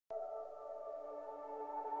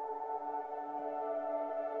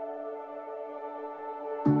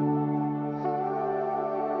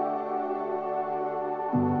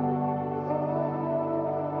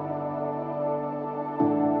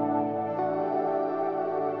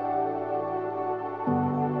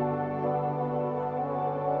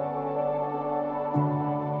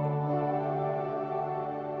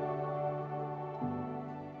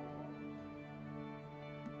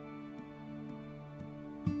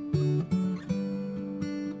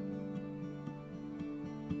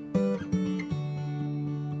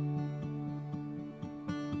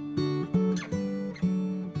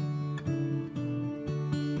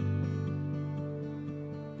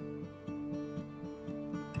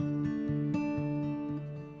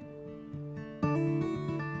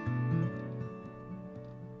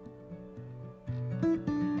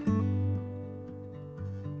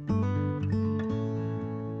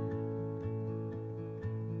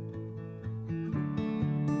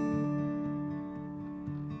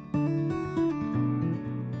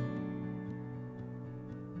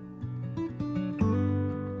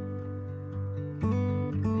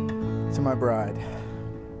to my bride.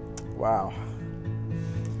 Wow.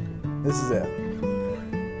 This is it.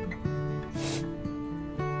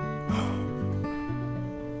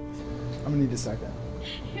 I'm gonna need a second.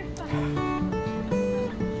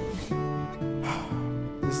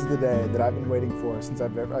 This is the day that I've been waiting for since I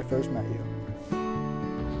first met you.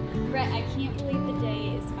 Brett, I can't believe the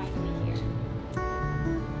day is finally here.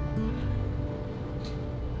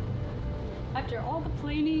 After all the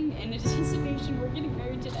planning and anticipation, we're getting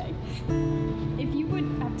married today. If you would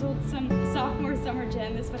have told some sophomore summer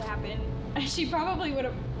Jen this would happen, she probably would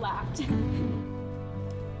have laughed. You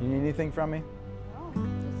need anything from me? No,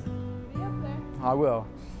 just be up there. I will.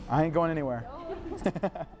 I ain't going anywhere. No.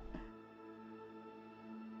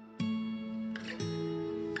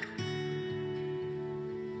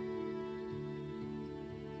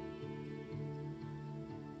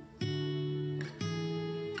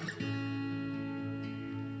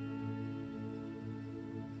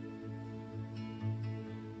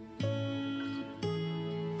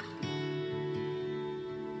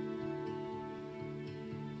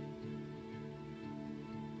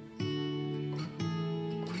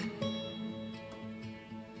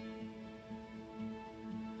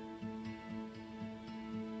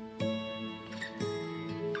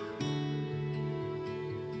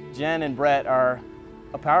 Jen and Brett are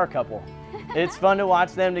a power couple. It's fun to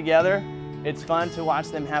watch them together. It's fun to watch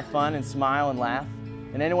them have fun and smile and laugh.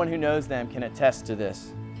 And anyone who knows them can attest to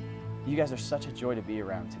this. You guys are such a joy to be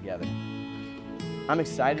around together. I'm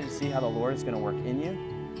excited to see how the Lord is going to work in you,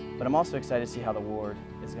 but I'm also excited to see how the Lord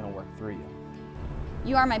is going to work through you.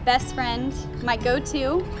 You are my best friend, my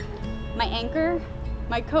go-to, my anchor,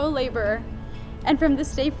 my co-laborer, and from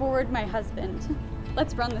this day forward, my husband.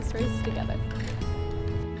 Let's run this race together.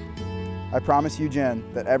 I promise you, Jen,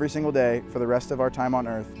 that every single day for the rest of our time on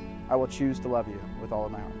earth, I will choose to love you with all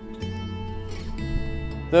of my heart.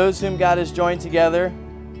 Those whom God has joined together,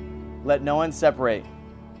 let no one separate.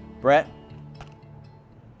 Brett,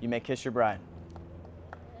 you may kiss your bride.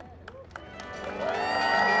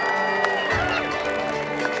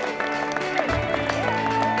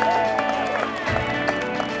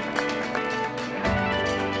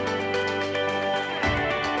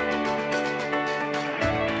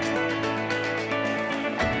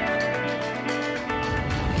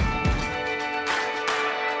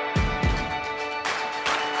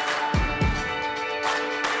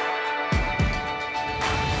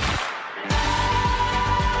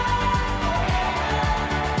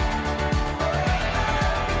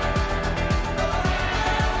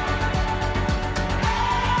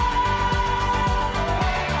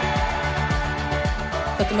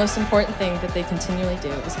 But the most important thing that they continually do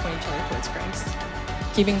is point each other towards Christ,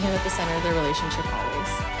 keeping Him at the center of their relationship always.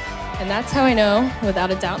 And that's how I know,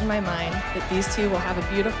 without a doubt in my mind, that these two will have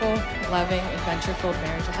a beautiful, loving, adventure-filled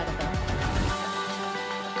marriage ahead of them.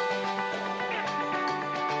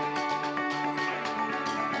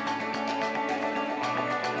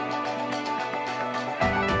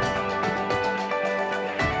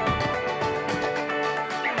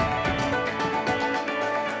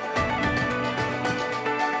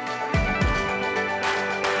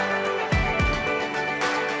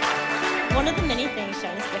 One of the many things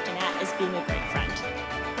Jenn is gifted at is being a great friend.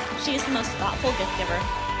 She is the most thoughtful gift giver,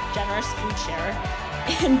 generous food sharer,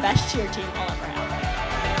 and best cheer team I'll ever have.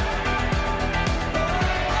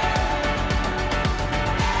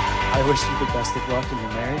 I wish you the best of luck in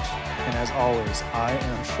your marriage, and as always, I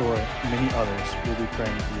and I'm sure many others will be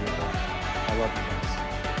praying for you as well. I love you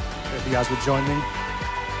guys. If you guys would join me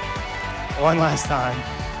one last time,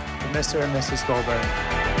 for Mr. and Mrs. Goldberg.